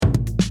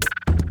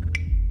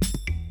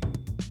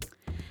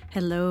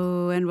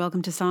Hello and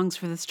welcome to Songs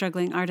for the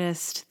Struggling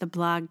Artist, the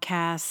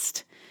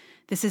blogcast.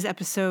 This is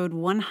episode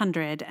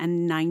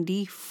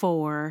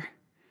 194.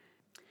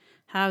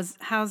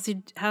 How's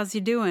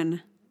you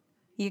doing?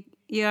 You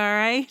all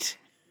right?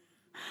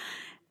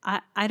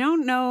 I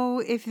don't know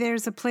if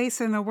there's a place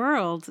in the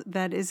world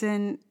that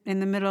isn't in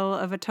the middle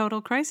of a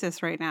total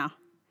crisis right now.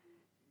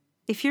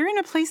 If you're in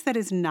a place that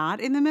is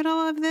not in the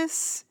middle of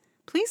this,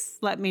 please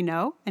let me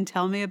know and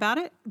tell me about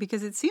it,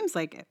 because it seems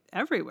like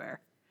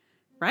everywhere,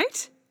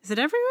 right? Is it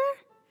everywhere?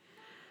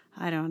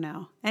 I don't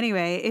know.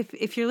 Anyway,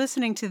 if you're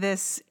listening to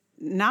this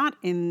not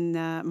in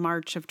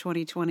March of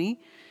 2020,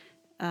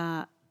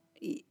 I'm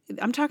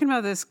talking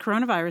about this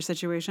coronavirus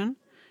situation.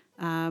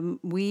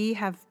 We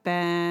have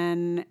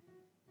been,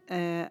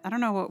 I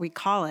don't know what we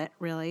call it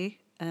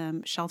really,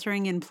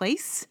 sheltering in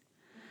place,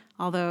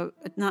 although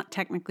not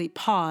technically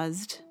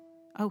paused.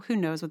 Oh, who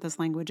knows what this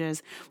language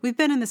is. We've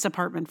been in this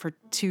apartment for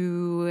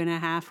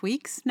 2.5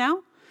 weeks now.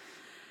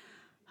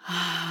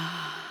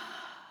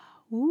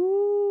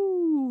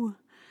 Ooh.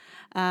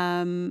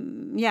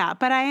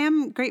 But I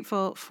am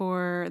grateful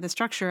for the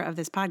structure of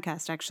this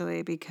podcast,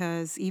 actually,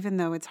 because even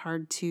though it's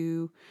hard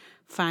to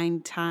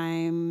find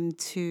time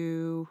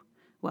to,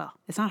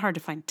 it's not hard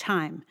to find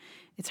time.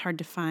 It's hard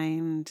to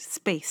find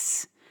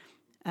space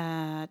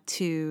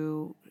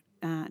to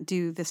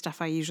do the stuff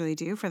I usually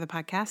do for the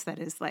podcast. That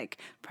is like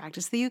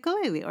practice the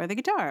ukulele or the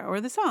guitar or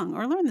the song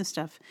or learn the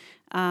stuff.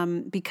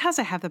 Because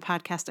I have the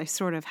podcast, I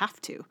sort of have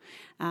to.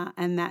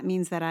 And that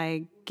means that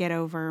I get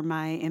over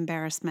my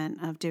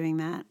embarrassment of doing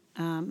that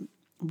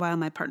while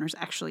my partner's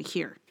actually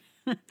here.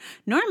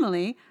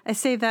 Normally, I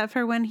save that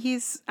for when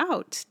he's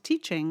out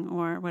teaching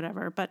or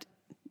whatever, but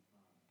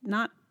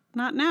not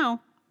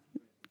now.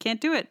 Can't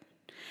do it.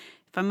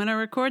 If I'm going to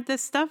record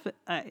this stuff,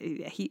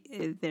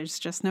 there's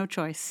just no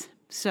choice.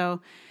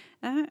 So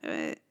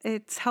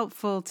it's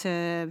helpful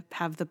to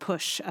have the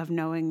push of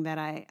knowing that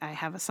I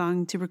have a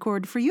song to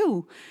record for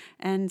you.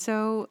 And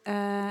so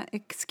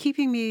it's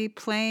keeping me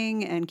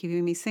playing and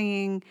keeping me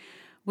singing,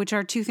 which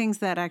are two things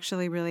that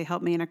actually really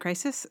help me in a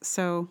crisis.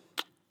 So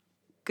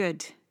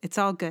good. It's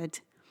all good.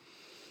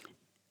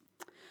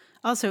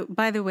 Also,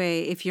 by the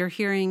way, if you're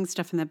hearing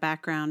stuff in the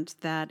background,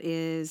 that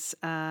is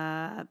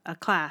a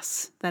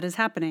class that is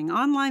happening.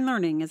 Online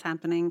learning is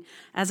happening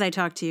as I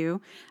talk to you.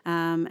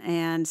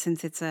 And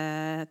since it's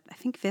I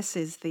think this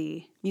is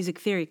the music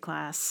theory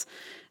class,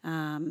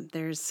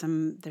 there's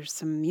some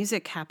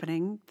music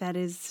happening that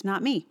is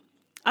not me.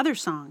 Other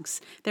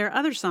songs. There are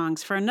other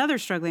songs for another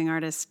struggling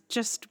artist,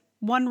 just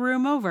one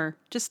room over,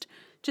 just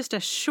a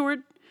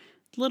short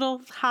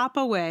little hop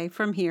away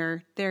from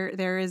here.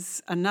 There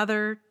is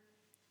another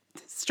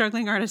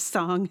struggling artist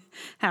song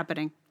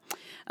happening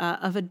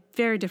of a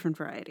very different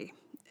variety.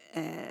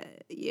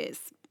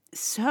 Yes.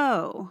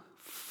 So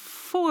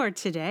for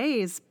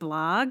today's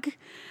blog,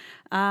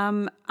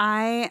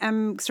 I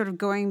am sort of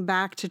going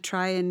back to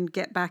try and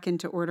get back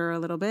into order a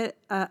little bit.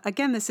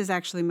 Again, this is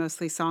actually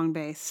mostly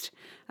song-based.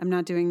 I'm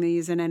not doing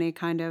these in any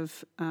kind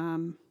of,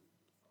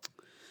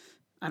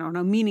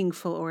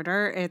 meaningful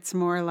order. It's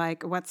more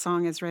like what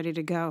song is ready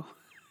to go.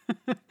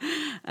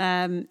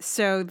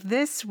 So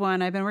this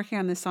one, I've been working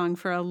on this song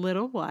for a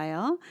little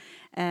while.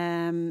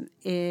 So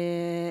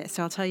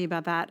I'll tell you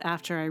about that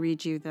after I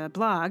read you the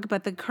blog.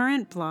 But the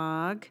current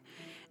blog,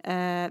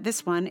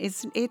 this one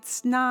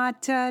it's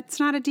not a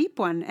deep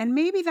one. And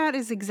maybe that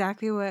is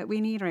exactly what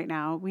we need right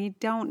now. We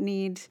don't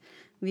need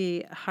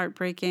the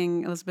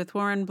heartbreaking Elizabeth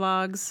Warren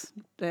blogs,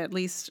 at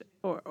least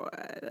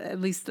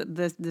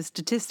the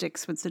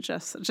statistics would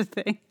suggest such a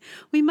thing.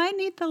 We might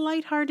need the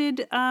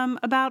lighthearted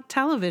about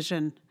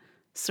television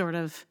sort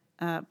of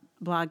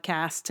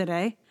blogcast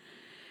today.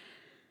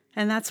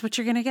 And that's what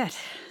you're going to get.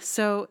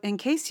 So in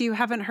case you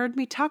haven't heard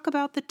me talk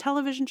about the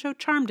television show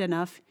Charmed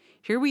enough,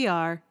 here we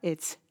are.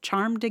 It's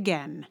Charmed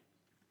again.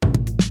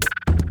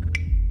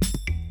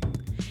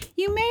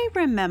 You may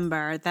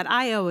remember that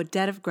I owe a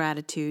debt of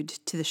gratitude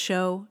to the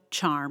show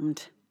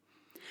Charmed.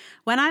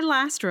 When I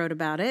last wrote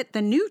about it,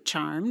 the new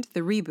Charmed, the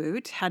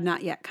reboot, had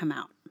not yet come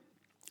out.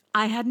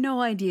 I had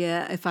no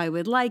idea if I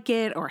would like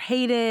it or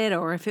hate it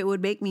or if it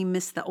would make me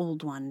miss the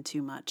old one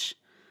too much.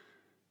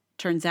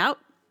 Turns out,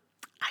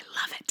 I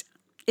love it.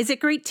 Is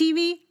it great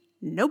TV?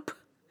 Nope.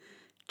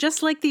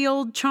 Just like the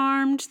old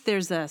Charmed,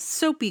 there's a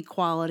soapy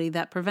quality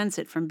that prevents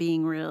it from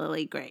being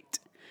really great.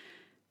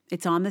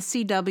 It's on the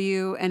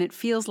CW, and it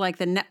feels like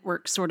the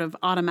network sort of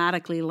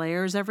automatically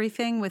layers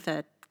everything with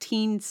a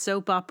teen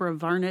soap opera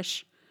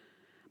varnish,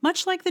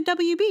 much like the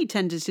WB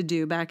tended to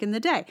do back in the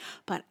day.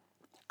 But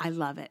I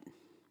love it.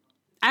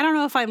 I don't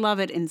know if I love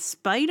it in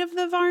spite of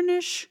the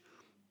varnish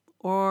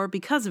or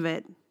because of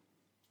it,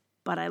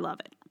 but I love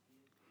it.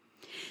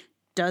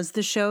 Does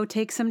the show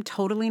take some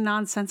totally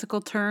nonsensical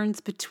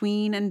turns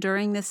between and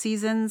during the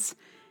seasons?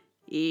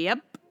 Yep.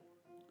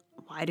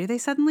 Why do they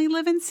suddenly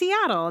live in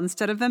Seattle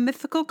instead of the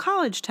mythical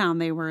college town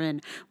they were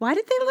in? Why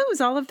did they lose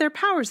all of their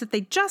powers that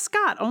they just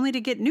got only to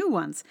get new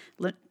ones?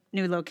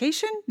 New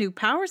location? New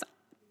powers?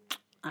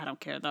 I don't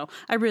care, though.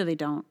 I really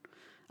don't.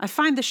 I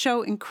find the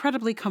show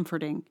incredibly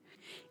comforting.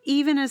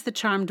 even as the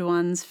charmed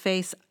ones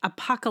face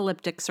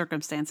apocalyptic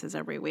circumstances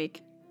every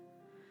week.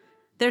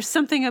 There's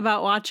something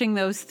about watching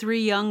those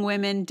three young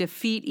women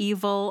defeat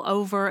evil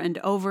over and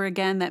over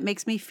again that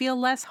makes me feel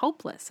less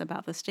hopeless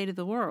about the state of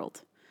the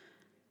world.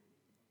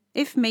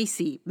 If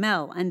Macy,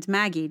 Mel, and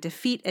Maggie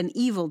defeat an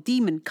evil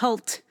demon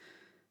cult,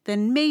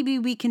 then maybe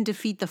we can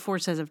defeat the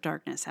forces of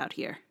darkness out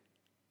here.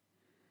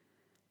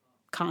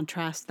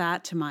 Contrast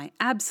that to my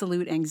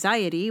absolute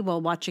anxiety while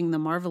watching The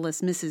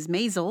Marvelous Mrs.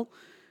 Maisel,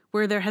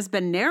 where there has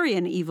been nary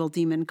an evil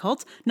demon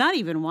cult, not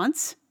even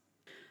once.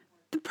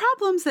 The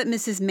problems that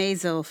Mrs.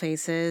 Maisel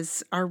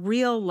faces are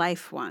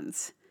real-life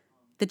ones.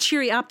 The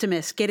cheery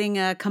optimist getting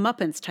a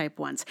comeuppance type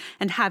ones,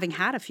 and having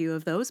had a few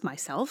of those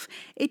myself,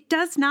 it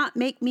does not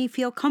make me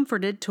feel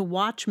comforted to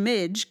watch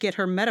Midge get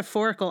her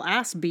metaphorical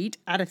ass beat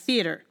at a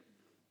theater.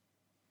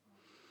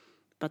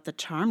 But the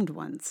charmed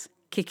ones,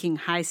 kicking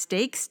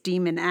high-stakes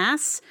demon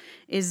ass,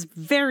 is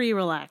very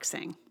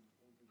relaxing.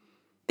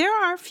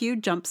 There are a few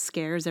jump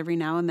scares every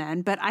now and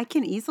then, but I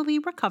can easily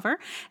recover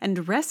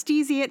and rest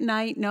easy at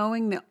night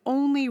knowing the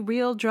only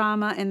real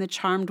drama in the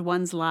charmed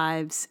ones'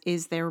 lives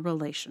is their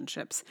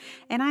relationships.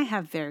 And I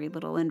have very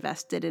little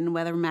invested in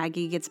whether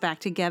Maggie gets back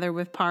together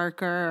with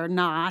Parker or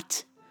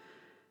not.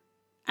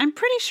 I'm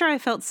pretty sure I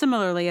felt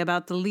similarly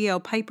about the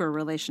Leo-Piper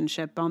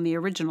relationship on the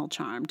original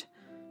Charmed,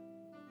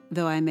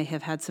 though I may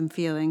have had some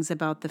feelings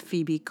about the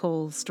Phoebe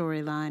Cole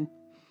storyline.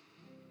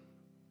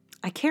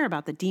 I care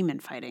about the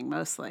demon fighting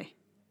mostly.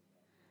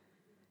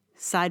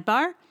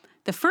 Sidebar,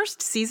 the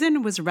first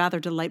season was rather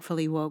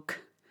delightfully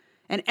woke.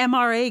 An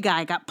MRA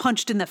guy got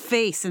punched in the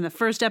face in the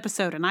first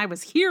episode, and I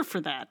was here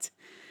for that.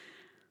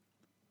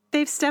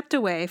 They've stepped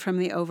away from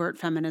the overt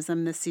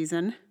feminism this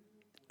season.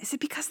 Is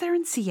it because they're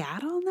in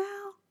Seattle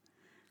now?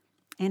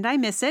 And I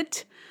miss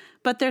it,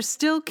 but they're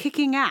still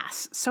kicking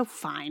ass, so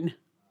fine.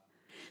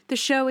 The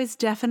show is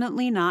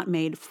definitely not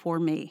made for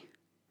me.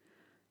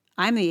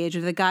 I'm the age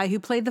of the guy who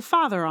played the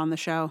father on the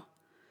show.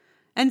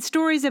 And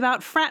stories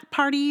about frat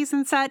parties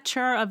and such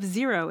are of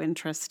zero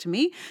interest to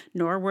me,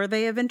 nor were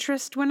they of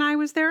interest when I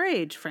was their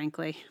age,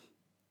 frankly.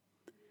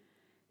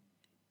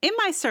 In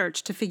my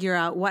search to figure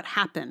out what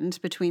happened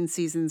between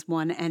seasons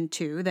 1 and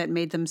 2 that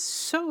made them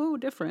so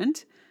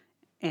different,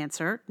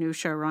 answer, new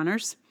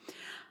showrunners,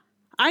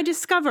 I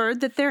discovered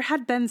that there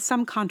had been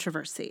some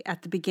controversy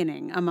at the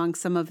beginning among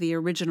some of the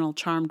original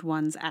Charmed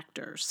Ones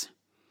actors.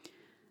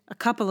 A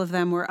couple of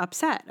them were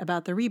upset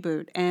about the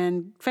reboot,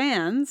 and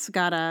fans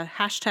got a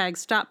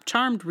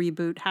 #StopCharmed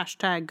reboot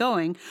hashtag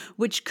going,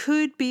 which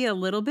could be a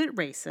little bit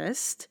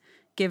racist,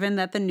 given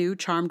that the new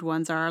Charmed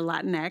Ones are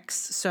Latinx,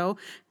 so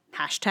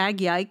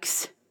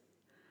 #yikes.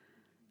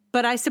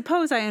 But I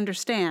suppose I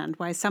understand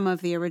why some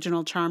of the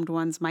original Charmed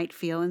Ones might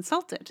feel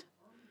insulted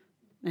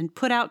and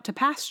put out to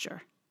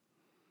pasture.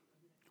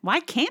 Why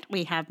can't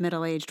we have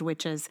middle-aged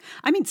witches?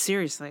 I mean,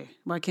 seriously,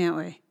 why can't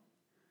we?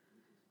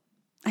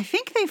 I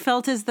think they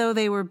felt as though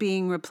they were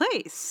being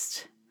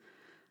replaced.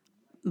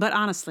 But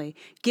honestly,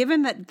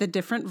 given that the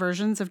different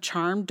versions of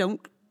Charmed don't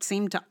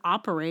seem to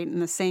operate in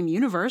the same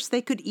universe,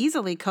 they could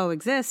easily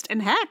coexist.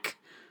 And heck,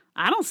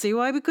 I don't see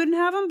why we couldn't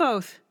have them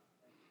both.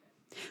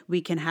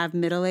 We can have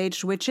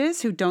middle-aged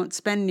witches who don't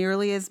spend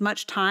nearly as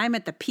much time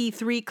at the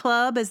P3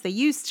 club as they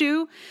used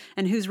to,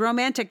 and whose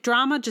romantic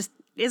drama just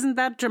isn't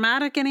that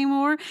dramatic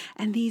anymore,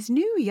 and these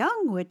new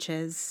young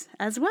witches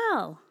as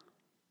well.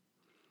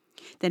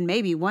 Then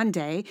maybe one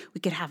day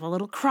we could have a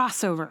little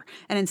crossover,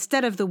 and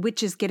instead of the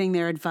witches getting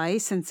their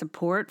advice and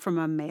support from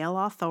a male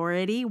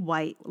authority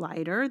white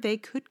lighter, they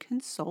could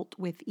consult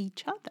with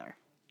each other.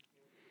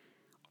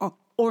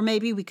 Or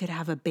maybe we could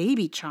have a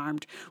baby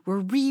Charmed, where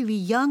really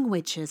young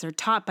witches are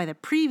taught by the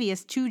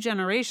previous 2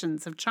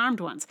 generations of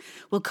Charmed Ones.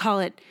 We'll call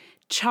it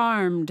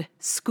Charmed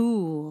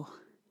School.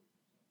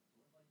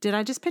 Did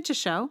I just pitch a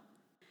show?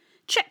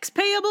 Checks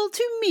payable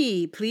to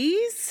me,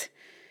 please.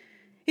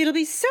 It'll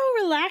be so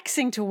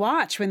relaxing to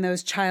watch when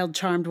those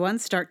child-charmed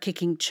ones start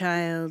kicking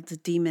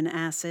child demon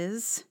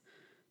asses.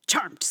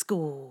 Charmed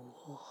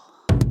School.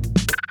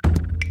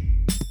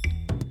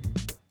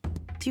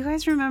 Do you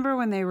guys remember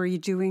when they were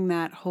doing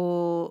that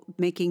whole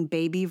making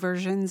baby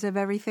versions of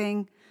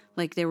everything?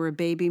 Like there were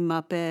baby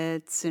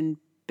Muppets and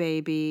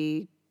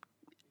baby...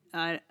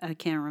 I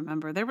can't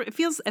remember.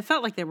 It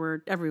felt like they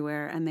were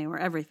everywhere and they were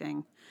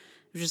everything.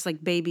 It was just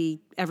like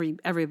baby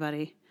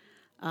everybody.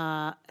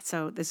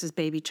 So this is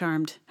Baby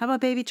Charmed. How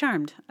about Baby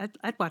Charmed?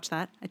 I'd watch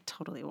that. I'd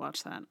totally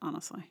watch that,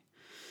 honestly.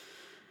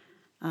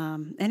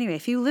 Anyway,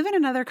 if you live in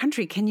another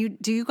country,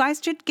 do you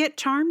guys get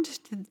charmed?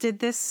 Did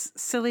this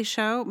silly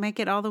show make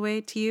it all the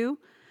way to you?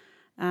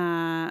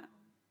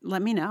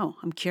 Let me know.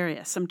 I'm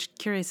curious. I'm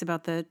curious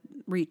about the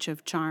reach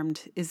of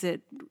Charmed. Is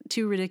it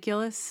too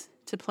ridiculous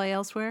to play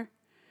elsewhere?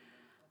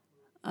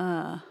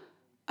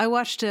 I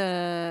watched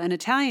an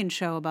Italian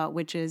show about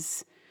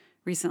witches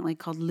recently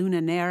called Luna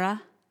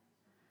Nera.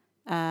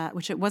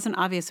 Which it wasn't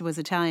obvious it was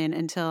Italian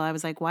until I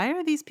was like, why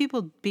are these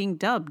people being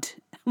dubbed?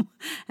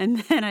 And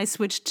then I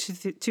switched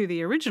to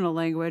the original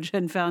language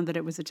and found that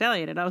it was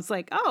Italian. And I was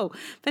like, oh,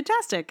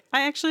 fantastic.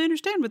 I actually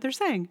understand what they're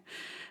saying.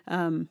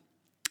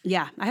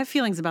 Yeah, I have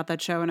feelings about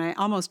that show, and I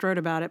almost wrote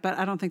about it, but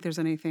I don't think there's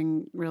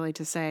anything really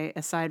to say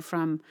aside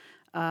from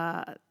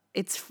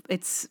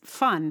it's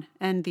fun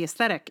and the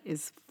aesthetic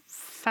is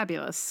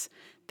fabulous.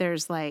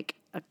 There's like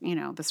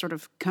the sort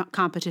of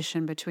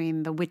competition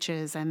between the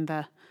witches and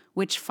the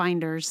witch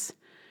finders.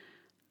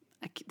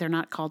 They're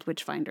not called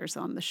witch finders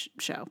on the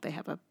show; they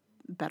have a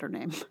better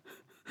name.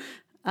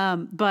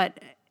 But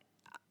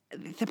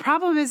the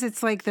problem is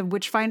it's like the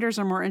witch finders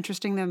are more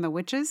interesting than the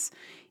witches.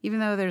 Even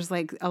though there's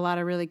like a lot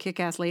of really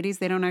kick-ass ladies,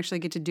 they don't actually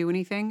get to do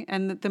anything.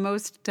 And the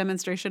most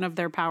demonstration of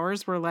their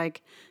powers were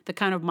like the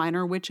kind of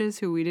minor witches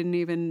who we didn't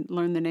even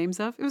learn the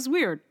names of. It was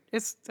weird.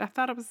 I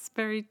thought it was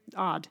very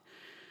odd.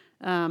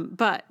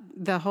 But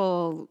the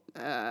whole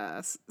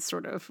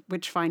sort of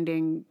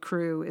witch-finding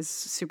crew is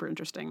super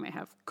interesting. They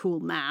have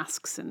cool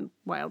masks and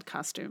wild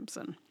costumes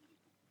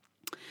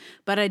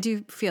But I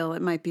do feel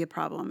it might be a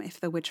problem if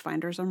the witch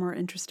finders are more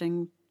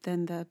interesting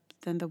than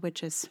the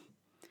witches,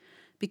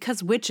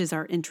 because witches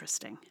are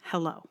interesting.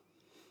 Hello.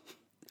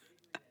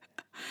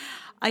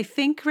 I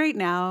think right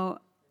now,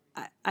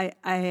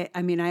 I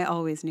mean, I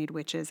always need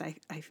witches. I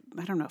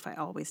don't know if I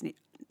always need.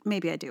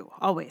 Maybe I do.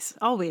 Always.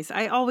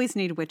 I always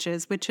need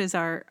witches. Witches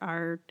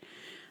are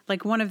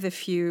like one of the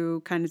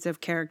few kinds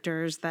of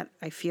characters that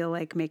I feel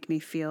like make me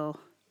feel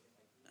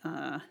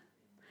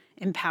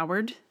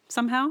empowered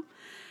somehow.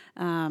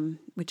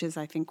 Which is,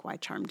 I think, why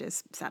Charmed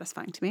is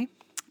satisfying to me.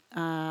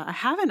 I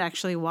haven't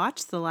actually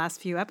watched the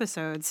last few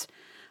episodes.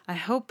 I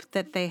hope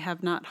that they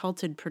have not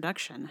halted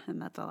production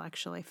and that they'll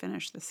actually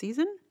finish the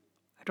season.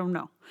 I don't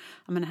know.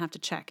 I'm gonna have to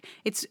check.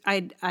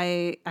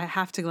 I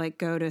have to like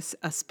go to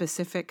a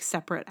specific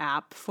separate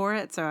app for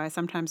it, so I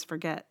sometimes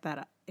forget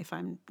that if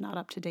I'm not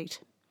up to date.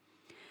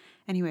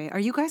 Anyway, are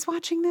you guys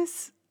watching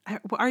this?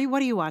 What are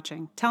you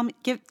watching? Tell me.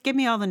 Give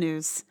me all the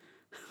news.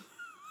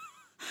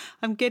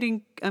 I'm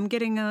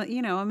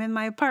in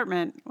my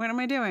apartment. What am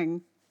I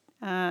doing?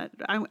 I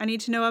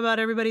need to know about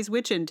everybody's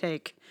witch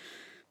intake.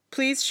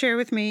 Please share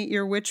with me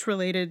your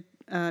witch-related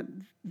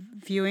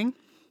viewing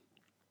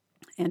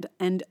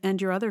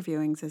and your other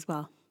viewings as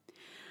well.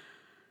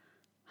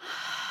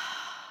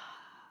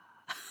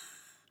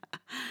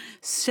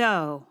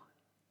 So,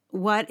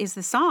 what is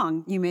the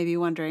song, you may be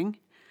wondering?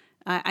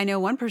 I know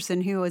one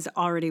person who is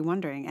already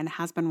wondering and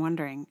has been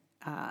wondering,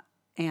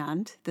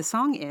 and the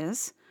song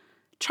is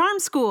Charm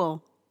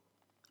School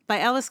by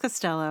Elvis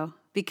Costello,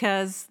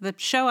 because the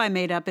show I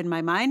made up in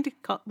my mind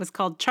was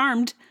called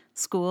Charmed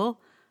School.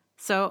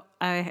 So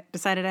I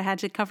decided I had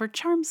to cover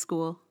Charm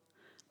School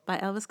by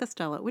Elvis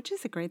Costello, which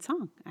is a great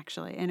song,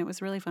 actually. And it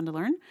was really fun to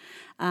learn.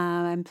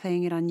 I'm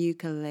playing it on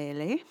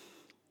ukulele.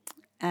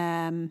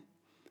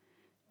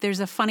 There's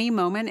a funny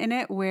moment in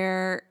it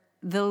where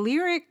the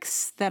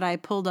lyrics that I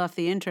pulled off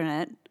the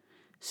internet,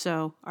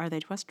 so are they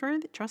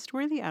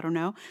trustworthy? I don't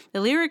know.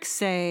 The lyrics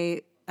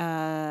say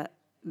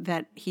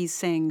that he's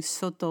saying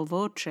sotto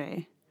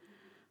voce,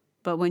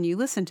 but when you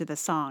listen to the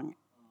song,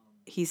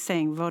 he's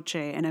saying voce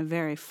in a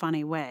very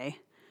funny way.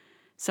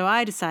 So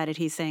I decided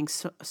he's saying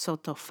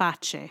sotto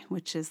face,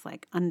 which is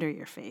like under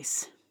your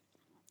face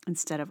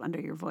instead of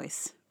under your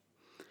voice.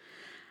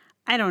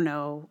 I don't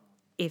know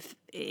if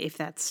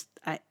that's...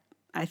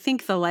 I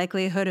think the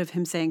likelihood of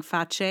him saying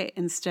face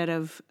instead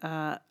of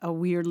a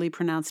weirdly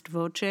pronounced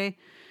voce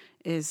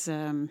is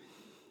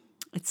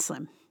it's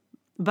slim.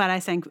 But I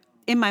think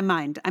in my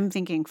mind, I'm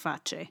thinking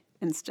face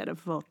instead of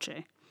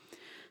voce.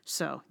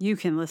 So you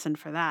can listen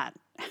for that.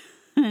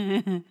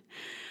 Right.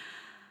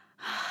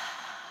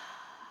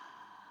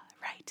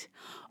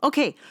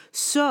 Okay,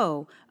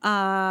 so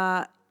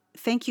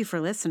thank you for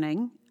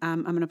listening.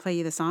 I'm going to play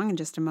you the song in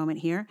just a moment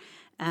here.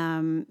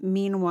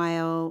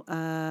 Meanwhile,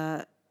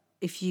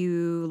 if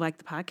you like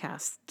the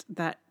podcast,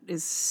 that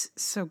is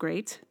so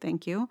great.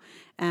 Thank you.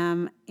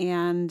 And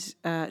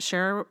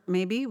share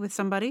maybe with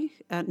somebody.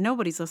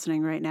 Nobody's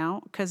listening right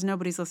now because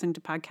nobody's listening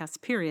to podcasts,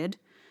 period.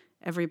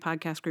 Every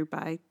podcast group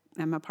I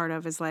am a part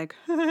of is like,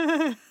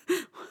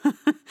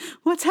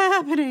 what's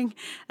happening?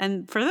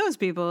 And for those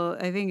people,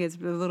 I think it's a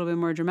little bit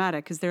more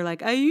dramatic because they're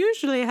like, I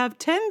usually have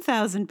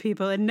 10,000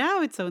 people and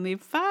now it's only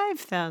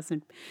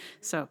 5,000.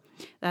 So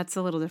that's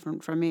a little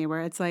different from me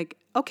where it's like,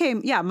 okay,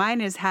 yeah,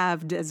 mine is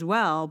halved as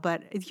well,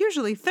 but it's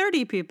usually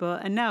 30 people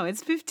and now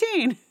it's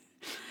 15.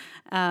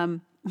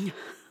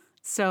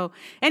 So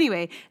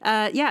anyway,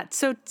 yeah,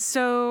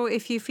 so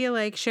if you feel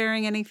like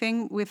sharing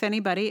anything with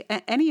anybody,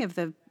 any of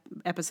the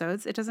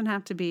episodes, it doesn't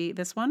have to be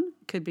this one,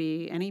 could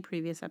be any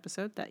previous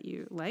episode that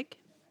you like,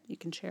 you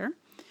can share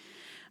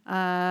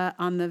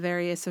on the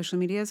various social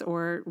medias,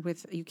 or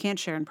you can't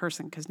share in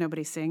person because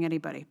nobody's seeing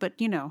anybody, but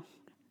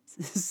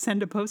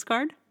send a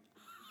postcard.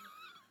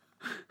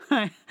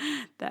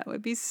 That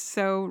would be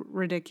so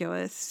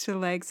ridiculous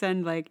to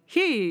send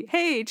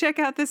hey, check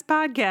out this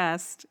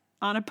podcast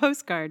on a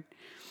postcard.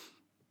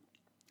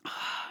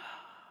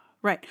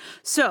 Right.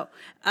 So,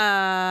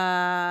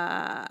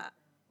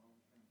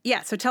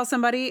 yeah, so tell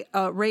somebody,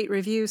 rate,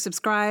 review,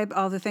 subscribe,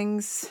 all the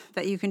things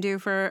that you can do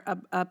for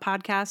a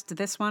podcast,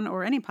 this one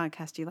or any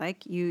podcast you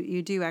like.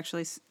 You do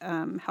actually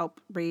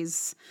help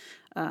raise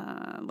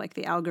like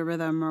the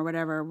algorithm or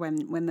whatever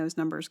when those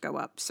numbers go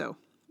up. So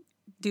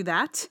do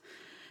that.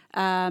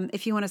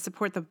 If you want to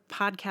support the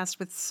podcast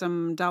with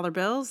some dollar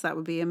bills, that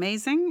would be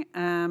amazing.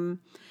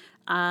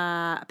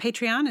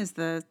 Patreon is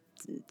the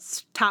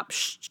top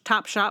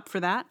shop for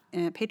that.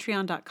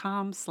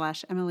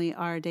 Patreon.com/Emily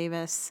R.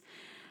 Davis.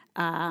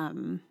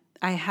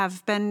 I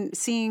have been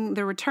seeing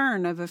the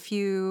return of a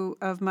few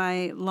of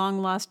my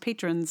long-lost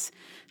patrons.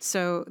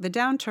 So the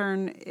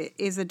downturn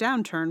is a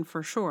downturn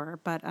for sure,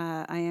 but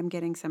I am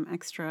getting some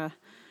extra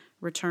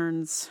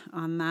returns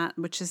on that,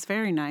 which is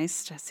very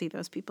nice to see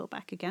those people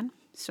back again.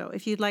 So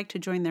if you'd like to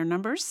join their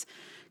numbers,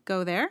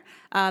 go there.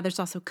 There's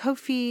also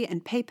Ko-fi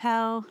and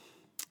PayPal.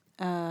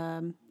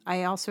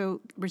 I also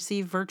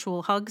receive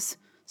virtual hugs,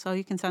 so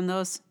you can send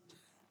those.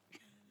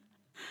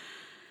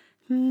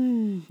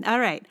 All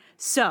right,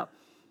 so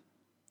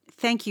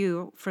thank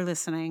you for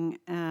listening.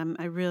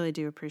 I really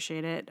do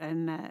appreciate it,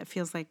 and it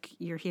feels like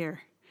you're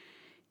here,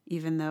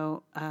 even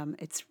though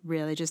it's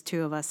really just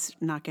two of us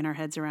knocking our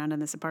heads around in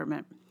this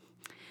apartment.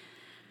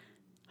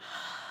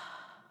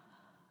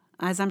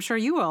 As I'm sure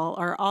you all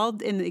are all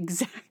in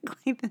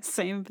exactly the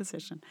same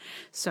position.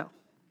 So,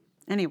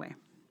 anyway,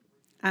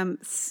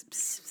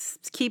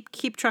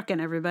 keep trucking,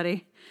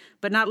 everybody,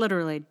 but not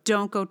literally.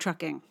 Don't go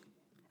trucking.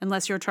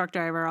 Unless you're a truck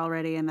driver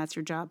already and that's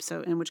your job.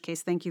 So in which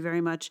case, thank you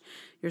very much.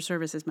 Your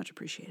service is much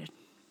appreciated.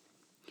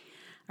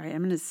 All right,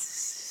 I'm going to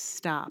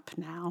stop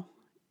now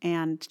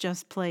and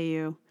just play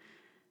you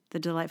the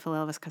delightful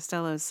Elvis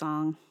Costello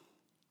song,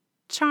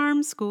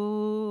 Charm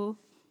School.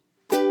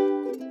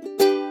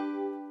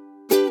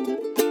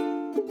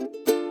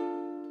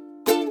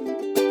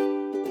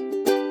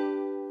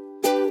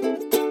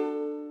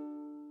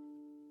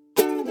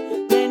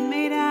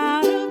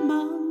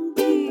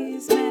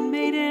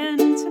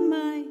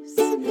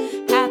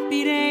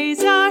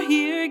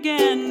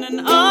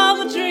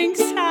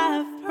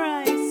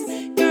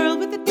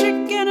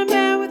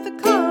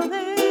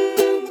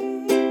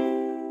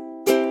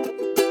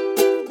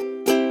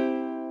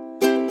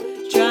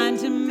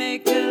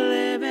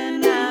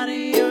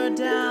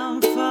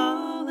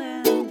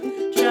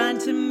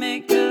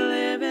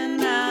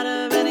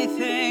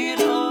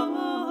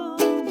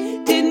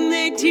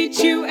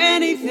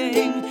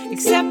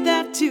 Except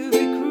that to be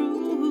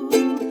cruel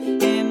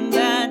in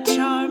that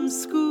charm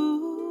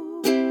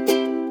school.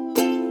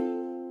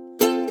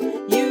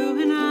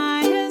 You and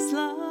I as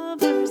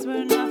lovers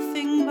were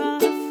nothing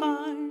but a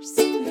farce,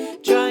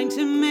 trying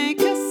to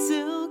make a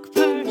silk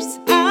purse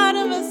out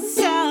of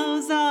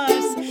ourselves,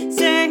 ours,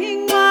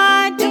 saying,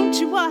 why don't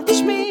you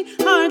watch me,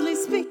 hardly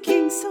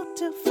speaking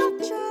sotto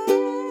voce,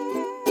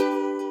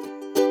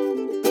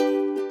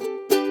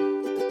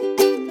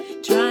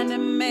 trying to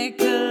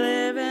make a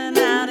living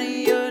out of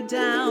your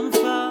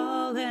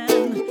downfall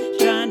and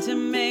trying to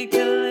make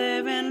a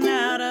living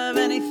out of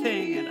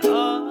anything at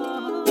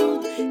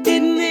all.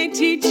 Didn't they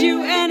teach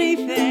you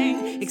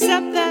anything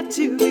except that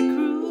to be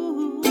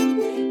cruel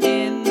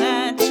in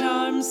that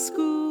charm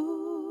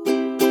school?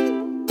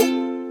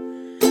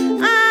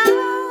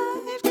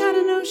 I've got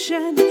a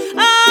notion,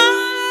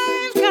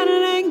 I've got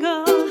an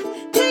angle.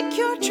 Take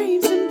your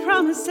dreams and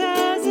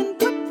promises and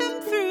put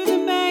them through the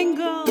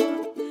mangle.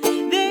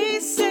 They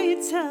say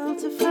it's hell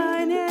to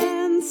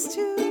finance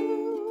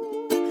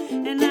too,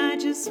 and I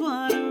just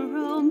want to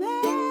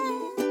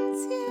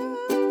romance you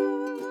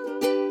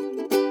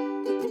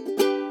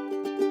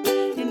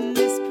in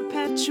this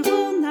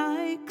perpetual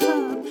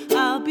nightclub.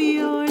 I'll be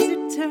yours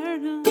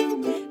eternal,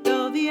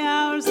 though the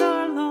hours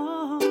are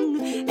long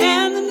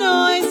and the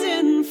noise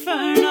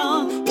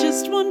infernal.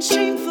 Just one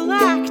shameful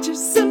act, or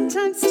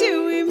sometimes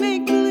two. We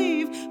make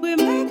believe we're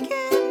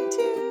making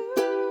do,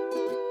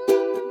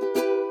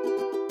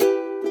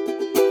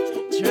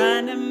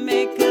 trying to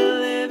make a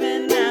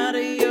living out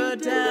of your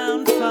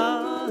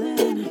downfall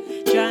and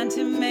trying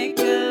to make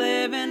a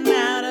living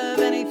out of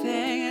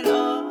anything at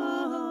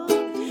all.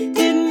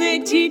 Didn't they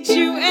teach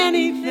you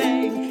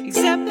anything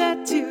except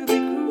that to be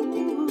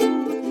cruel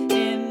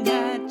in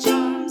that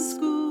charm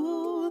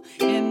school,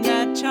 in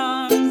that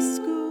charm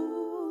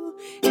school,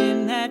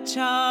 in that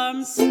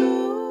charm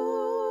school?